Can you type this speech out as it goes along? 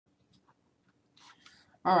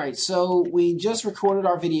Alright, so we just recorded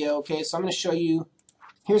our video, okay, so I'm going to show you,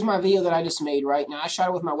 here's my video that I just made, right? Now I shot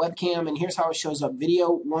it with my webcam, and here's how it shows up, video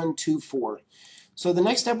 124. So the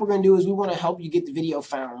next step we're going to do is we want to help you get the video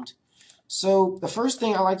found. So the first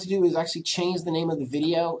thing I like to do is actually change the name of the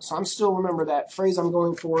video. So I'm still, remember that phrase I'm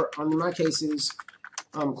going for, in my case is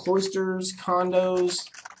cloisters, condos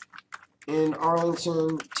in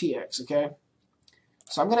Arlington, TX, okay?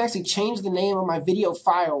 So I'm going to actually change the name of my video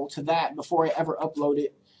file to that before I ever upload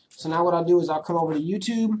it. So now what I'll do is I'll come over to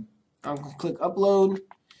YouTube, I'm going to click upload,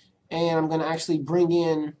 and I'm going to actually bring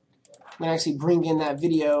in that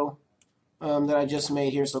video that I just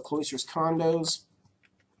made here. So Cloisters Condos.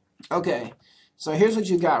 Okay, so here's what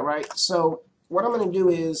you got, right? So what I'm going to do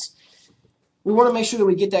is we want to make sure that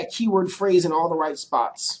we get that keyword phrase in all the right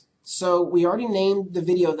spots. So we already named the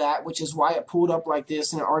video that, which is why it pulled up like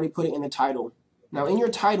this, and I already put it in the title. Now in your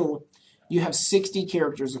title, you have 60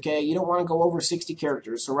 characters, okay? You don't want to go over 60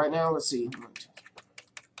 characters. So right now, let's see.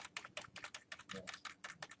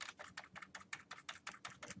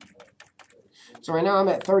 So right now I'm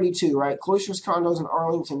at 32, right? Cloisters Condos in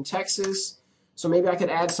Arlington, Texas. So maybe I could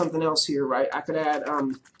add something else here, right? I could add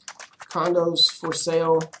condos for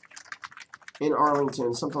sale in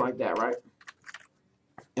Arlington, something like that, right?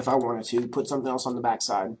 If I wanted to, put something else on the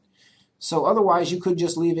backside. So otherwise, you could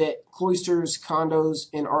just leave it Cloisters Condos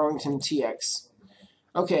in Arlington, TX.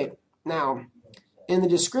 Okay, now in the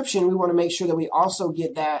description, we want to make sure that we also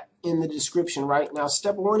get that in the description, right? Now,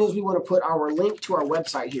 step one is we want to put our link to our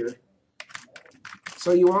website here.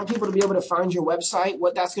 So you want people to be able to find your website.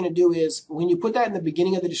 What that's going to do is when you put that in the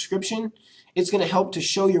beginning of the description, it's going to help to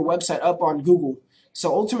show your website up on Google.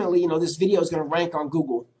 So ultimately, this video is going to rank on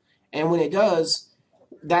Google. And when it does,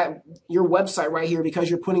 that your website right here, because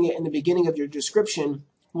you're putting it in the beginning of your description,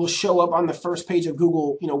 will show up on the first page of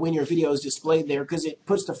Google, when your video is displayed there, because it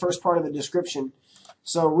puts the first part of the description.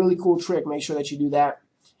 So really cool trick. Make sure that you do that.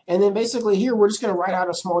 And then basically here, we're just going to write out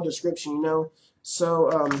a small description,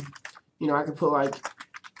 So, I could put like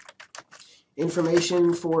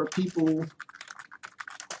information for people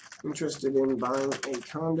interested in buying a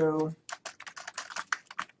condo.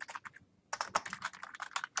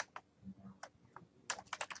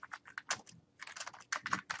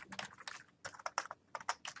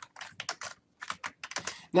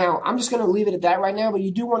 Now, I'm just going to leave it at that right now, but you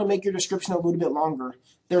do want to make your description a little bit longer.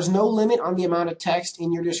 There's no limit on the amount of text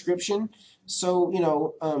in your description.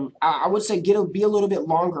 So, I would say be a little bit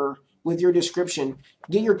longer with your description.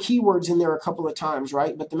 Get your keywords in there a couple of times,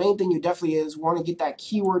 right? But the main thing you definitely want to get that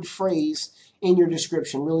keyword phrase in your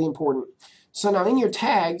description. Really important. So now in your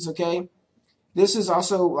tags, okay, this is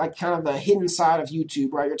also like kind of the hidden side of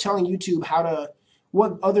YouTube, right? You're telling YouTube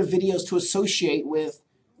what other videos to associate with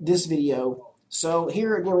this video. So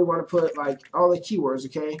here again, we want to put like all the keywords,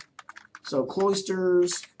 okay? So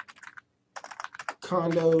Cloisters,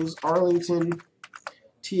 Condos, Arlington,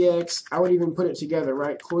 TX. I would even put it together,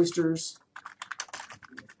 right? Cloisters,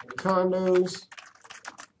 Condos,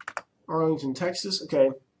 Arlington, Texas.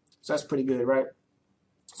 Okay, so that's pretty good, right?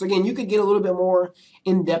 So again, you could get a little bit more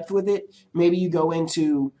in depth with it. Maybe you go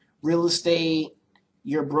into real estate,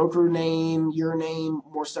 your broker name, your name,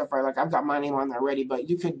 more stuff, right? Like I've got my name on there already, but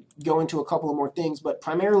you could go into a couple of more things. But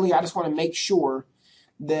primarily, I just want to make sure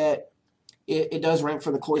that it does rank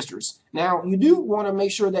for the cloisters. Now, you do want to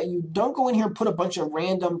make sure that you don't go in here and put a bunch of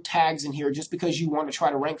random tags in here just because you want to try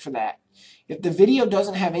to rank for that. If the video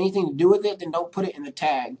doesn't have anything to do with it, then don't put it in the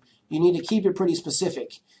tag. You need to keep it pretty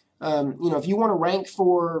specific. If you want to rank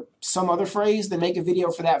for some other phrase, then make a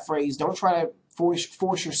video for that phrase. Don't try to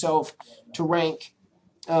force yourself to rank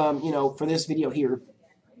for this video here.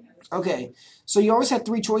 Okay, so you always have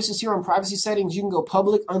three choices here on privacy settings. You can go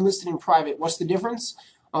public, unlisted, and private. What's the difference?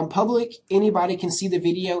 On public, anybody can see the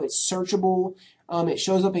video. It's searchable. It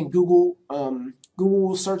shows up in Google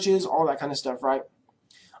searches, all that kind of stuff, right?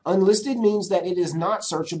 Unlisted means that it is not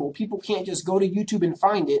searchable. People can't just go to YouTube and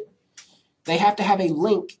find it. They have to have a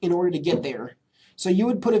link in order to get there. So you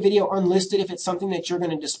would put a video unlisted if it's something that you're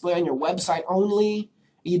going to display on your website only.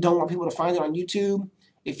 You don't want people to find it on YouTube.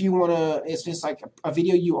 If it's like a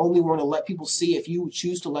video you only want to let people see, if you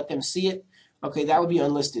choose to let them see it, okay, that would be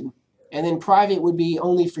unlisted. And then private would be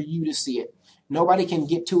only for you to see it. Nobody can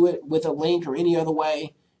get to it with a link or any other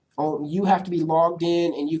way. You have to be logged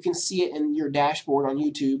in, and you can see it in your dashboard on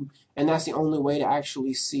YouTube, and that's the only way to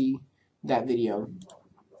actually see that video.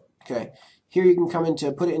 Okay, here you can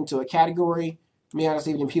put it into a category. Me, I just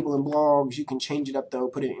leave it in people and blogs. You can change it up though,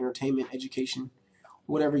 put it in entertainment, education,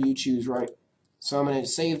 whatever you choose, right? So I'm going to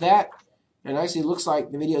save that, and actually it looks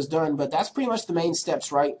like the video is done, but that's pretty much the main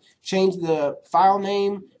steps, right? Change the file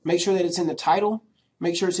name, make sure that it's in the title,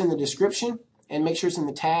 make sure it's in the description, and make sure it's in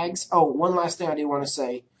the tags. Oh, one last thing I did want to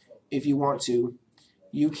say, if you want to,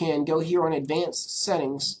 you can go here on advanced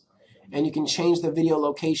settings and you can change the video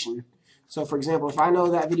location. So for example, if I know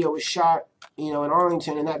that video was shot, in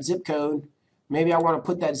Arlington and that zip code, maybe I want to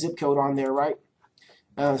put that zip code on there, right?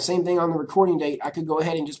 Same thing on the recording date. I could go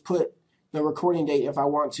ahead and just put the recording date if I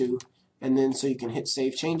want to, and then so you can hit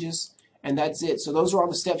save changes, and that's it. So those are all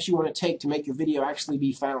the steps you want to take to make your video actually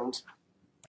be found.